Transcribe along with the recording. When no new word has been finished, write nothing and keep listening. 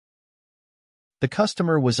The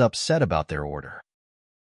customer was upset about their order.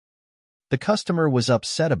 The customer was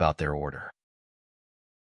upset about their order.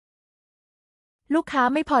 ลูกค้า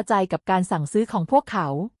ไม่พอใจกับการสั่งซื้อของพวกเขา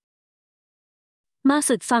มา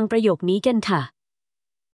ฝึกฟังประโยคนี้กันค่ะ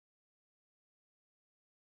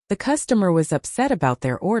The customer was upset about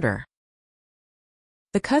their order.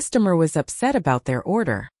 The customer was upset about their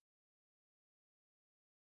order.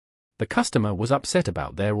 The customer was upset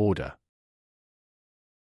about their order.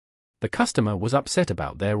 The customer was upset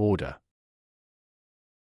about their order.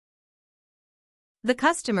 The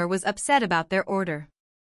customer was upset about their order.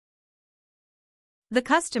 The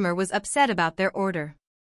customer was upset about their order.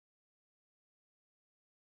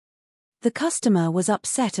 The customer was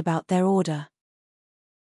upset about their order.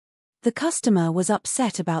 The customer was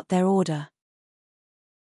upset about their order.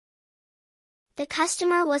 The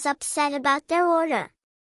customer was upset about their order.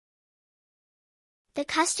 The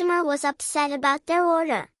customer was upset about their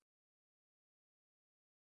order.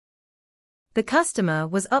 The customer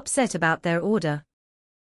was upset about their order.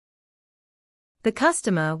 The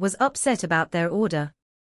customer was upset about their order.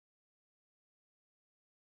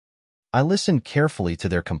 I listened carefully to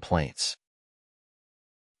their complaints.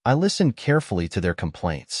 I listened carefully to their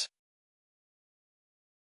complaints.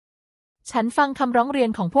 ฉันฟังคำร้องเรียน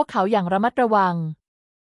ของพวกเขาอย่างระมัดระวัง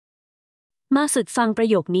มาฝึกฟังประ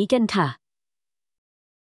โยคนี้กันค่ะ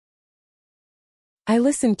I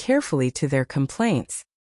listened carefully to their complaints.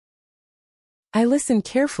 I listened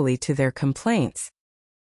carefully to their complaints.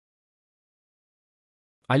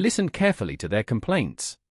 I listened carefully to their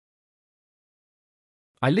complaints.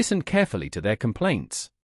 I listened carefully to their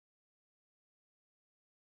complaints.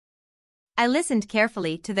 I listened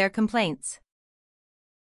carefully to their complaints.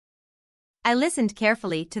 I listened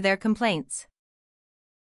carefully to their complaints.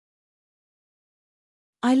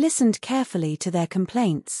 I listened carefully to their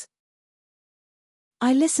complaints.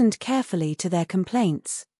 I listened carefully to their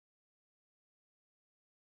complaints.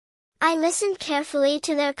 I listened carefully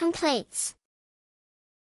to their complaints.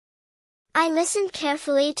 I listened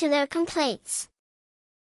carefully to their complaints.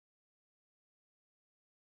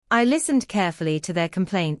 I listened carefully to their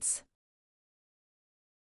complaints.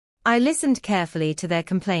 I listened carefully to their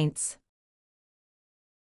complaints.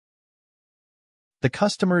 The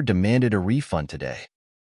customer demanded a refund today.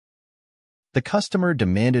 The customer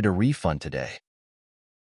demanded a refund today.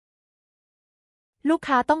 ลูก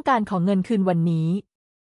ค้าต้องการขอเงินคืนวันนี้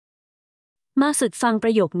มาฝึกฟังปร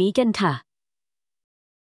ะโยคนี้กันค่ะ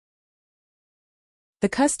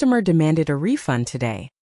The customer demanded a refund today.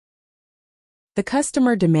 The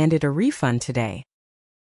customer demanded a refund today.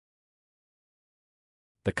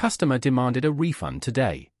 The customer demanded a refund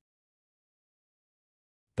today.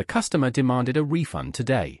 The customer demanded a refund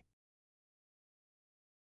today.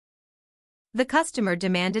 The customer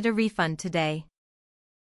demanded a refund today.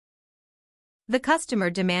 The customer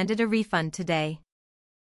demanded a refund today.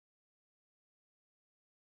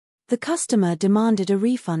 The customer demanded a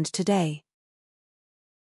refund today.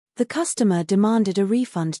 The customer demanded a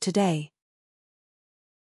refund today.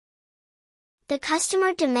 The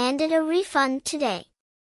customer demanded a refund today.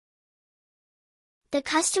 The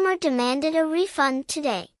customer demanded a refund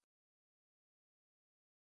today.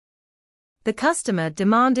 The customer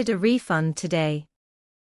demanded a refund today.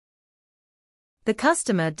 The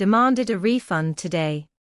customer demanded a refund today.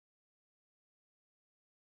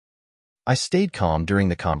 I stayed calm during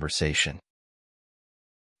the conversation.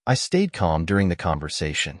 I stayed calm during the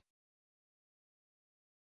conversation.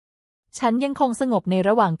 ฉันยังคงสงบในร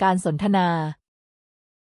ะหว่างการสนทนา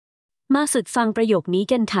มาฝึกฟังประโยคนี้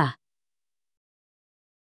กันค่ะ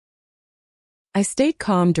I stayed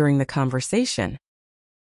calm during the conversation.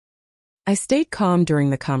 I stayed calm during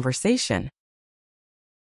the conversation.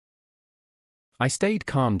 I stayed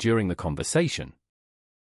calm during the conversation.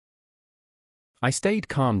 I stayed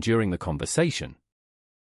calm during the conversation.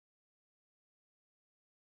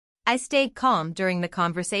 I stayed calm during the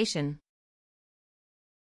conversation.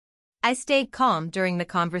 I stayed calm during the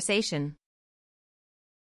conversation.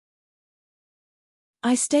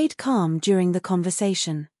 I stayed calm during the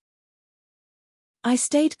conversation. I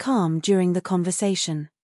stayed calm during the conversation.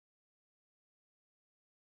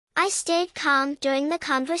 I stayed calm during the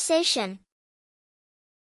conversation.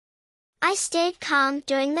 I stayed calm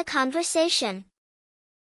during the conversation.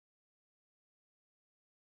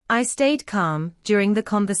 I stayed calm during the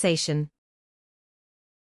conversation.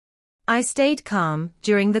 I stayed calm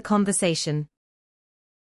during the conversation.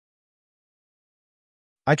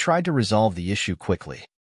 I tried to resolve the issue quickly.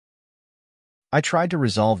 I tried to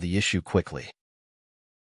resolve the issue quickly.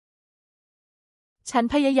 ฉัน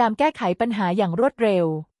พยายามแก้ไขปัญหาอย่างรวดเร็ว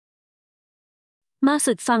มา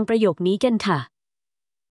ฝึกฟังประโยคนี้กันค่ะ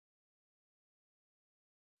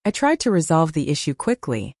I tried to resolve the issue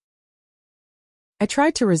quickly. I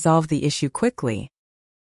tried to resolve the issue quickly.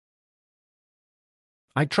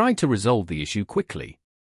 I tried to resolve the issue quickly.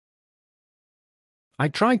 I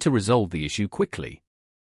tried to resolve the issue quickly.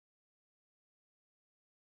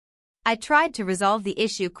 I tried to resolve the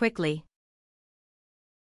issue quickly.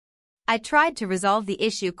 I tried to resolve the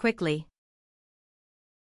issue quickly.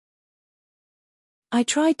 I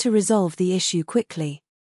tried to resolve the issue quickly.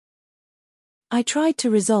 I tried to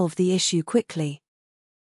resolve the issue quickly.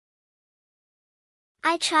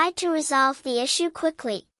 I tried to resolve the issue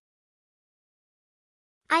quickly.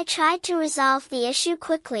 I tried to resolve the issue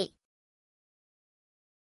quickly.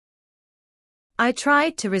 I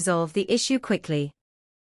tried to resolve the issue quickly.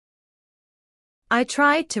 I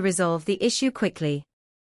tried to resolve the issue quickly.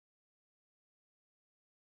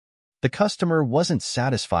 The customer wasn't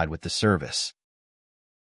satisfied with the service.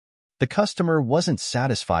 The customer wasn't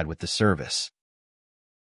satisfied with the service.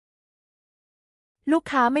 ลูก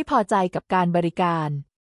ค้าไม่พอใจกับการบริการ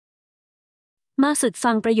มาฝึก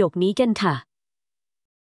ฟังประโยคนี้กันค่ะ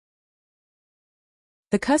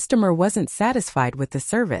The customer wasn't satisfied with the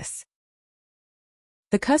service.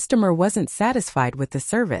 The customer wasn't satisfied with the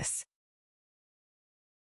service.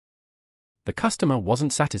 The customer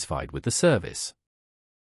wasn't satisfied with the service.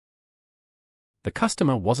 The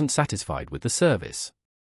customer wasn't satisfied with the service.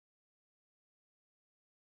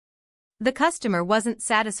 The customer wasn't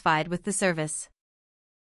satisfied with the service.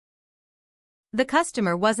 The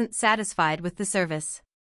customer wasn't satisfied with the service.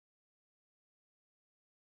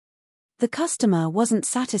 The customer wasn't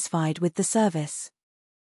satisfied with the service.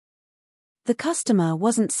 The customer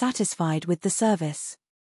wasn't satisfied with the service.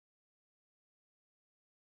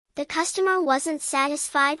 The customer wasn't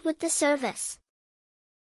satisfied with the service.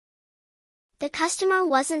 The customer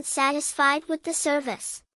wasn't satisfied with the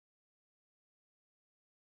service.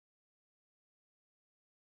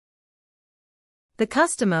 The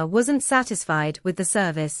customer wasn't satisfied with the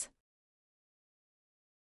service.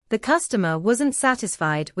 The customer wasn't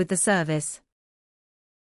satisfied with the service.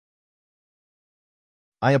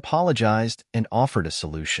 I apologized and offered a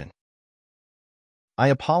solution. I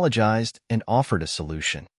apologized and offered a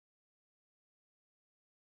solution.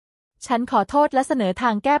 ฉันขอโทษและเสนอทา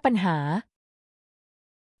งแก้ปัญหา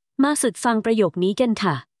มาฝึกฟังประโยคนี้กัน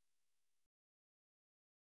ค่ะ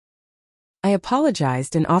I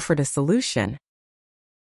apologized and offered a solution.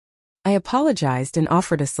 I apologized and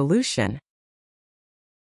offered a solution.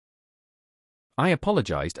 I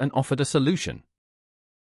apologized and offered a solution.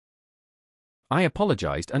 I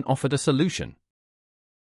apologized and offered a solution.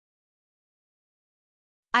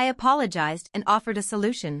 I apologized and offered a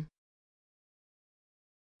solution.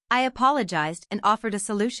 I apologized and offered a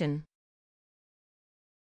solution.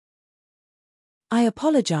 I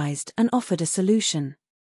apologized and offered a solution.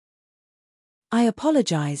 I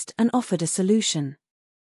apologized and offered a solution.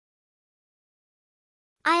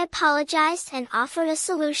 I apologized and offered a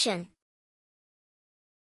solution.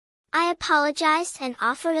 I apologized and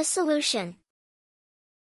offered a solution.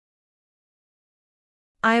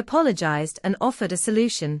 I apologized and offered a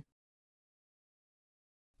solution.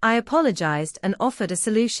 I apologized and offered a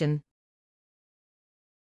solution.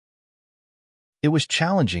 It was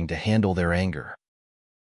challenging to handle their anger.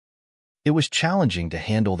 It was challenging to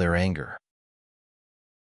handle their anger.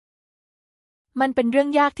 มันเป็นเรื่อง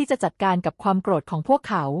ยากที่จะจัดการกับความโกรธของพวก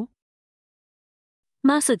เขา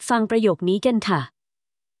มาฝึกฟังประโยคนี้กันค่ะ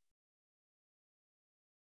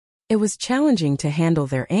It was challenging to handle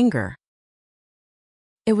their anger.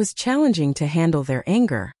 It was challenging to handle their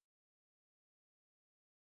anger.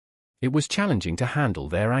 It was challenging to handle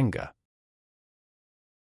their anger.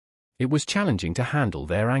 It was challenging to handle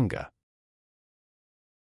their anger.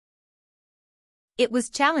 It was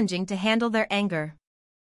challenging to handle their anger.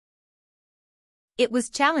 It was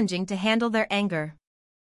challenging to handle their anger.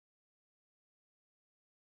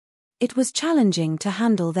 It was challenging to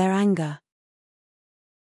handle their anger.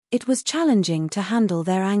 It was challenging to handle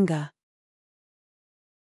their anger.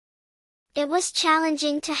 It was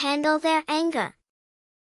challenging to handle their anger.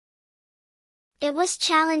 It was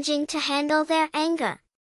challenging to handle their anger.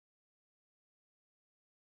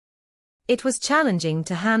 It was challenging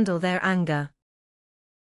to handle their anger.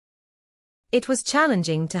 It was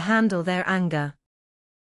challenging to handle their anger.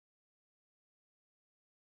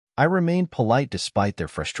 I remained polite despite their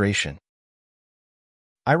frustration.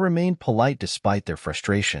 I remained polite despite their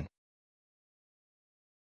frustration.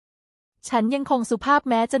 ฉันยังคงสุภาพ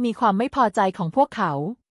แม้จะมีความไม่พอใจของพวกเขา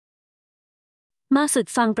มาฝึก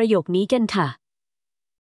ฟังประโยคนี้กันค่ะ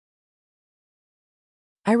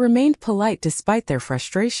I remained polite despite their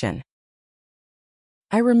frustration.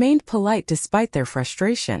 I remained polite despite their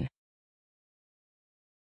frustration.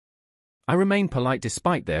 I remained polite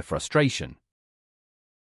despite their frustration.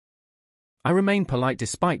 I remained polite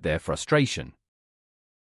despite their frustration.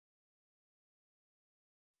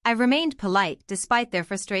 I remained polite despite their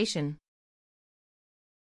frustration.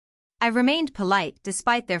 I remained polite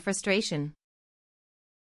despite their frustration.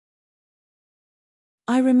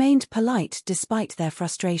 I remained polite despite their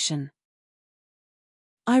frustration.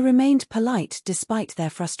 I remained polite despite their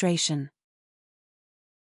frustration.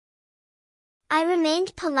 I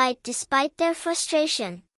remained polite despite their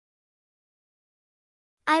frustration.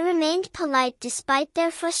 I remained polite despite their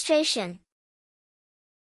frustration.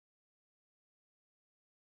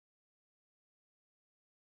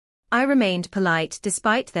 I remained polite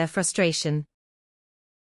despite their frustration.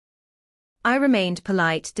 I remained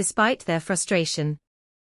polite despite their frustration.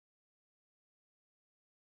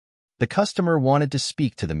 The customer wanted to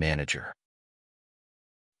speak to the manager.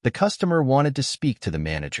 The customer wanted to speak to the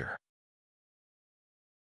manager.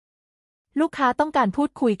 ลูกค้าต้องการพูด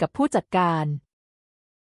คุยกับผู้จัดการ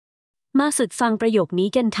มาฝึกฟังประโยคนี้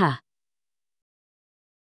กันค่ะ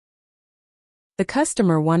The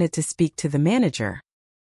customer wanted to speak to the manager.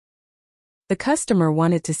 The customer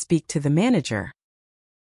wanted to speak to the manager.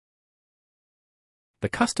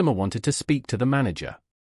 The customer wanted to speak to the manager.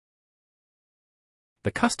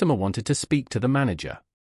 The customer wanted to speak to the manager.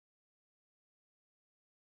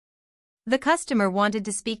 The customer wanted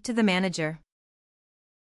to speak to the manager.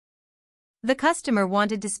 The customer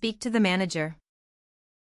wanted to speak to the manager.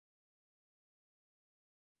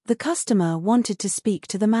 The customer wanted to speak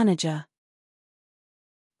to the manager.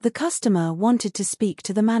 The customer wanted to speak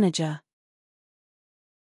to the manager.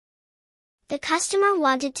 The customer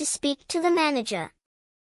wanted to speak to the manager.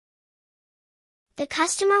 The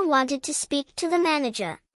customer wanted to speak to the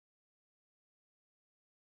manager.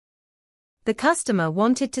 The customer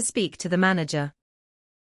wanted to speak to the manager.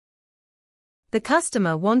 The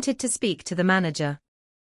customer wanted to speak to the manager.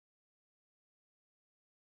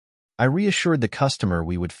 I reassured the customer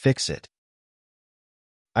we would fix it.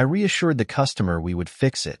 I reassured the customer we would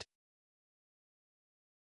fix it.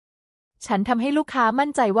 ฉันทำให้ลูกค้ามั่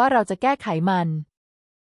นใจว่าเราจะแก้ไขมัน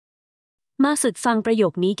มาฝึกฟังประโย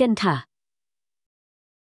คนี้กันค่ะ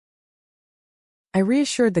I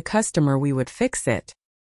reassured the customer we would fix it.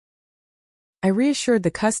 I reassured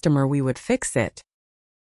the customer we would fix it.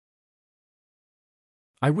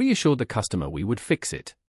 I reassured the customer we would fix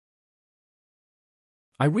it.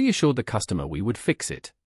 I reassured the customer we would fix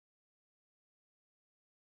it.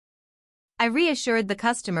 I reassured the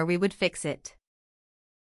customer we would fix it.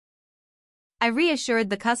 I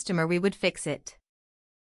reassured the customer we would fix it.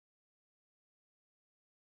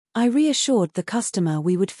 I reassured the customer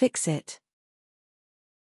we would fix it.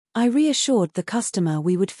 I reassured the customer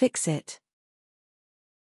we would fix it.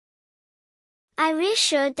 I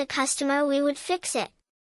reassured the customer we would fix it.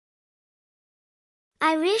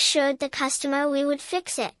 I reassured the customer we would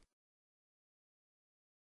fix it.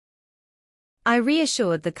 I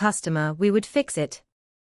reassured the customer we would fix it.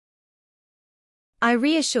 I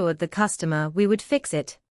reassured the customer we would fix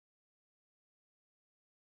it.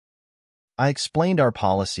 I explained our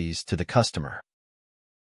policies to the customer.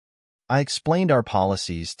 I explained our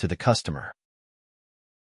policies to the customer.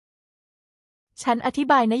 ฉันอธิ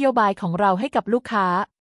บายนโยบายของเราให้กับลูกค้า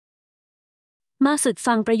มาฝึก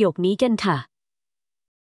ฟังประโยคนี้กันค่ะ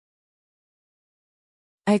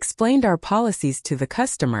I explained our policies to the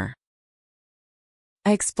customer.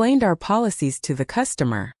 I explained our policies to the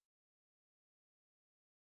customer.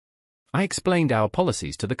 I explained our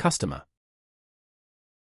policies to the customer.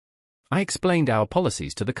 I explained our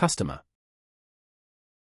policies to the customer.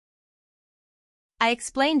 I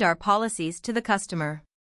explained our policies to the customer.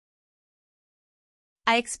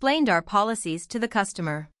 I explained our policies to the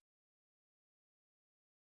customer.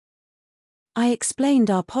 I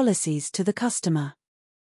explained our policies to the customer.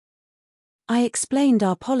 I explained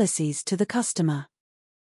our policies to the customer.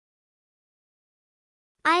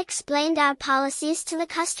 I explained our policies to the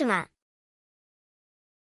customer.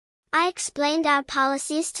 I explained our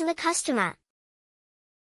policies to the customer.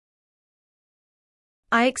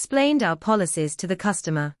 I explained our policies to the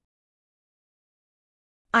customer.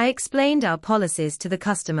 I explained our policies to the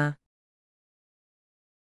customer.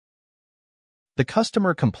 The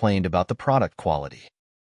customer complained about the product quality.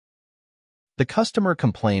 The customer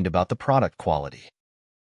complained about the product quality.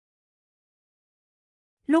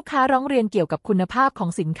 ลูกค้าร้องเรียนเกี่ยวกับคุณภาพของ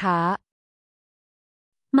สินค้า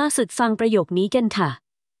มาฝึกฟังประโยคนี้กันค่ะ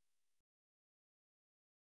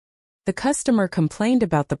The customer complained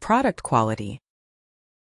about the product quality.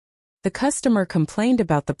 The customer complained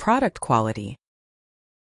about the product quality.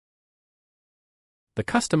 The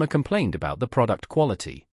customer complained about the product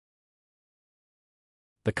quality.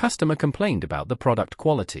 The customer complained about the product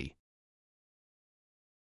quality.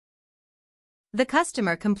 The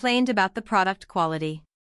customer complained about the product quality.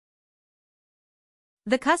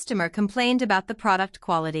 The customer complained about the product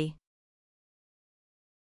quality.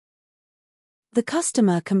 The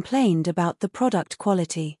customer complained about the product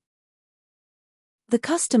quality. The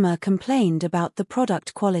customer complained about the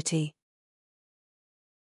product quality.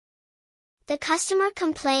 The customer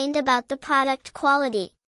complained about the product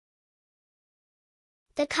quality.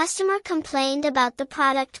 The customer complained about the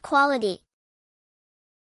product quality.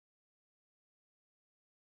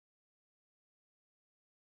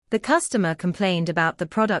 The customer complained about the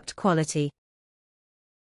product quality.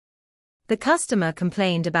 The customer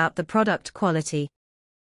complained about the product quality.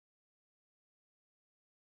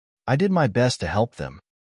 I did my best to help them.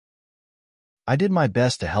 I did my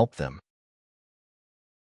best to help them.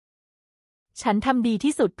 ฉันทำดี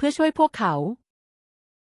ที่สุดเพื่อช่วยพวกเขา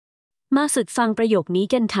มาฝึกฟังประโยคนี้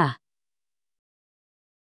กันค่ะ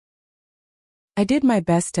I did my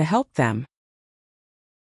best to help them.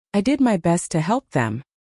 I did my best to help them.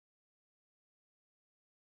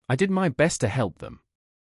 I did my best to help them.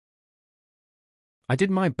 I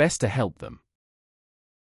did my best to help them.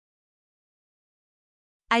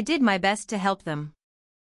 I did my best to help them.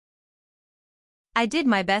 I did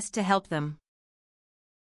my best to help them.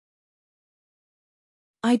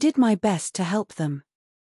 I did my best to help them.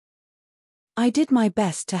 I did my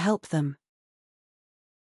best to help them.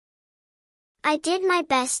 I did my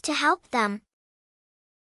best to help them.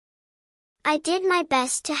 I did my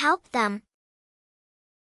best to help them.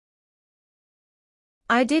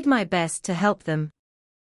 I did my best to help them.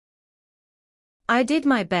 I did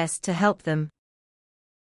my best to help them.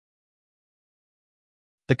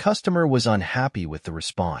 The customer was unhappy with the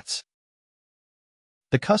response.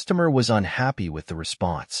 The customer was unhappy with the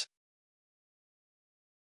response.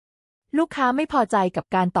 ลูกค้าไม่พอใจกับ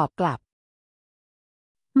การตอบกลับ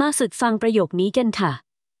มาฝึกฟังประโยคนี้กันค่ะ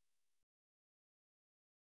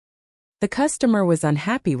The customer was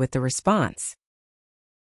unhappy with the response.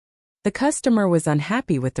 The customer was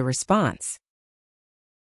unhappy with the response.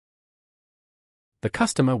 The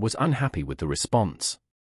customer was unhappy with the response.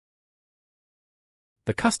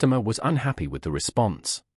 The customer was unhappy with the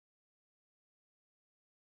response.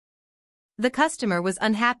 The customer was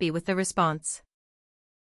unhappy with the response.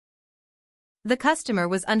 The customer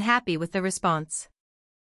was unhappy with the response.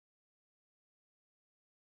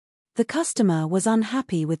 The customer was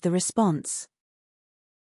unhappy with the response.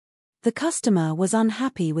 The customer was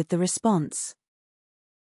unhappy with the response.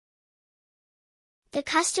 The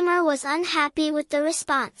customer was unhappy with the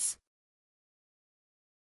response.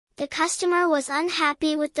 The customer was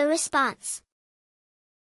unhappy with the response.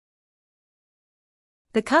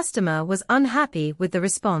 The customer was unhappy with the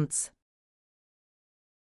response.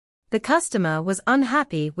 The customer was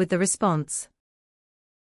unhappy with the response.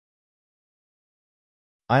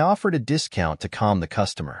 I offered a discount to calm the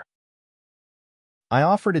customer. I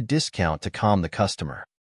offered a discount to calm the customer.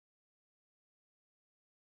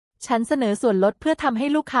 ฉันเสนอส่วนลดเพื่อทำให้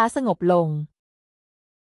ลูกค้าสงบลง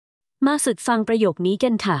มาฝึกฟังประโยคนี้กั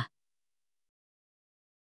นค่ะ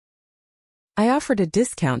I offered a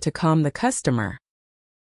discount to calm the customer.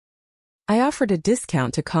 I offered a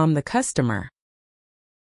discount to calm the customer.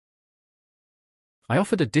 I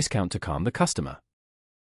offered a discount to calm the customer.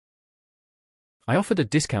 I offered a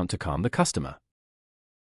discount to calm the customer.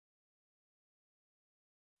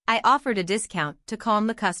 I offered a discount to calm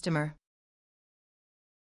the customer.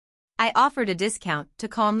 I offered a discount to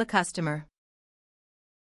calm the customer.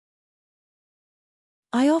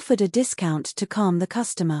 I offered a discount to calm the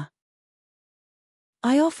customer.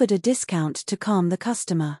 I offered a discount to calm the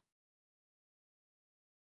customer.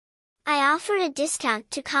 I offered a discount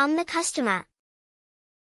to calm the customer.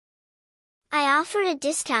 I offered a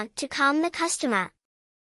discount to calm the customer.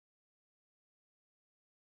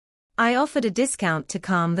 I offered a discount to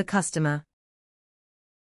calm the customer.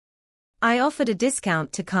 I offered a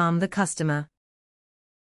discount to calm the customer.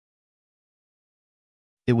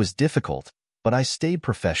 It was difficult, but I stayed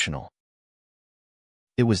professional.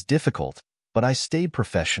 It was difficult, but I stayed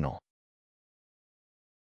professional.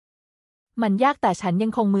 มันยากแต่ฉันยั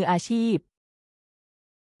งคงมืออาชีพ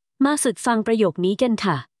มาฝึกฟังประโยคนี้กัน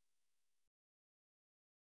ค่ะ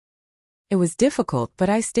It was difficult, but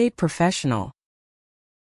I stayed professional.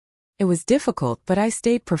 It was difficult, but I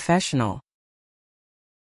stayed professional.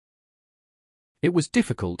 It was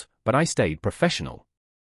difficult, but I stayed professional.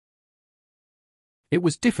 It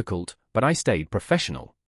was difficult, but I stayed professional.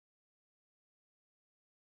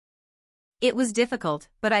 It was difficult,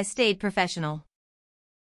 but I stayed professional.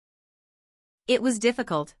 It was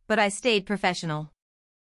difficult, but I stayed professional.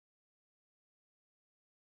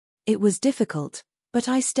 It was difficult, but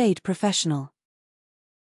I stayed professional.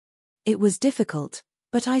 It was difficult,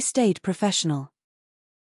 but I stayed professional.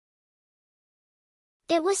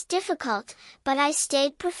 It was difficult, but I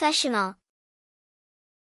stayed professional.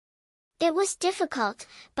 It was difficult,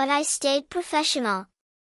 but I stayed professional.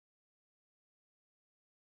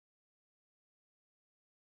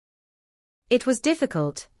 It was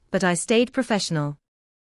difficult, but I stayed professional.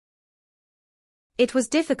 It was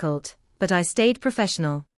difficult, but I stayed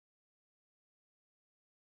professional.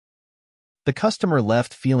 The customer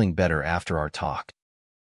left feeling better after our talk.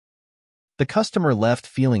 The customer left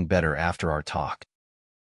feeling better after our talk.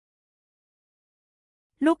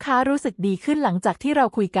 ลูกค้ารู้สึกดีขึ้นหลังจากที่เรา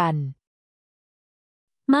คุยกัน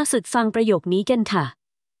มาฝึกฟังประโยคนี้กันค่ะ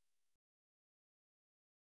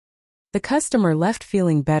The customer left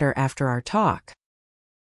feeling better after our talk.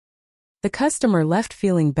 The customer left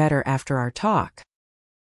feeling better after our talk.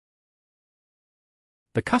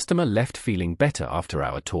 The customer left feeling better after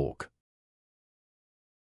our talk.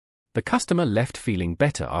 The customer left feeling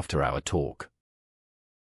better after our talk.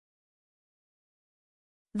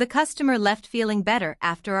 The customer left feeling better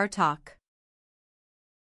after our talk.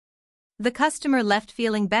 The customer left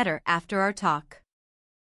feeling better after our talk.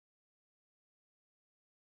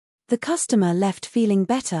 The customer left feeling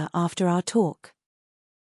better after our talk.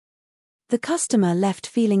 The customer left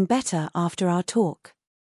feeling better after our talk.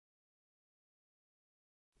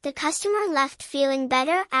 The customer left feeling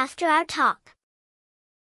better after our talk.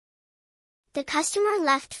 The customer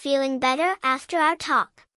left feeling better after our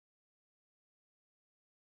talk.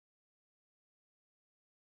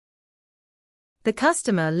 The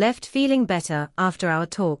customer left feeling better after our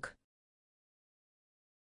talk.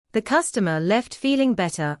 The customer left feeling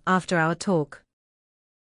better after our talk.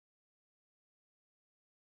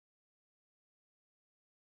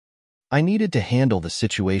 I needed to handle the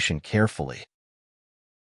situation carefully.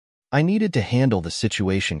 I needed to handle the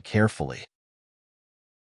situation carefully.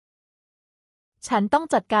 ฉันต้อง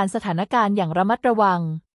จัดการสถานการณ์อย่างระมัดระวัง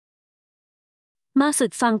มาฝึ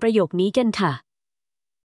กฟังประโยคนี้กันค่ะ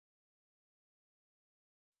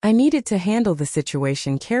I needed to handle the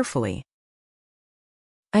situation carefully.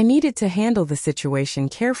 I needed to handle the situation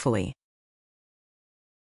carefully.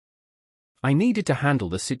 I needed to handle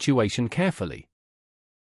the situation carefully.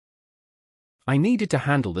 I needed to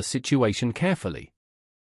handle the situation carefully.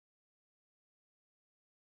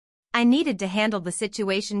 I needed to handle the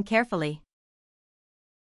situation carefully.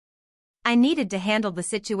 I needed to handle the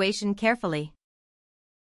situation carefully.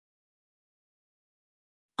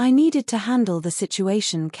 I needed to handle the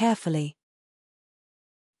situation carefully.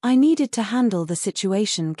 I needed to handle the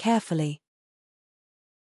situation carefully.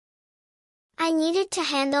 I needed to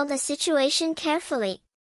handle the situation carefully.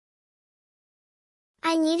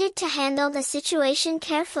 I needed to handle the situation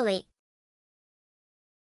carefully.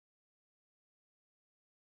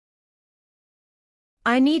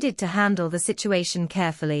 I needed to handle the situation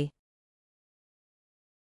carefully.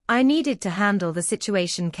 I needed to handle the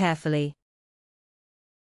situation carefully.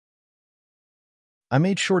 I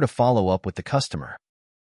made sure to follow up with the customer.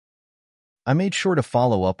 I made sure to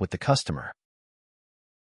follow up with the customer.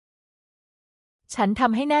 ฉันท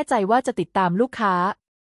ำให้แน่ใจว่าจะติดตามลูกค้า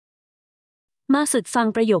มาฝึกฟัง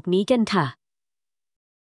ประโยคนี้กันค่ะ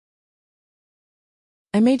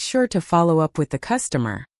I made sure to follow up with the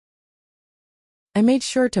customer. I made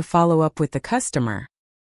sure to follow up with the customer.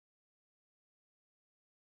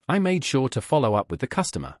 I made sure to follow up with the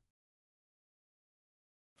customer.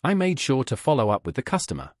 I made sure to follow up with the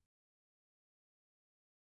customer.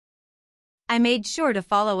 I made sure to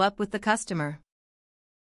follow up with the customer.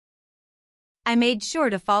 I made sure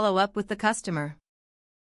to follow up with the customer.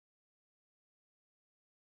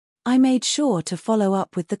 I made sure to follow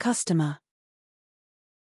up with the customer.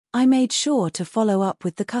 I made sure to follow up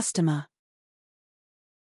with the customer.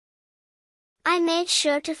 I made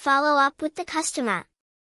sure to follow up with the customer.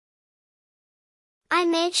 I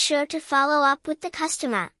made sure to follow up with the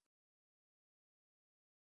customer.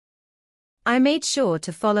 I made sure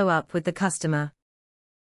to follow up with the customer.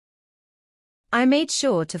 I made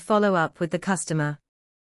sure to follow up with the customer.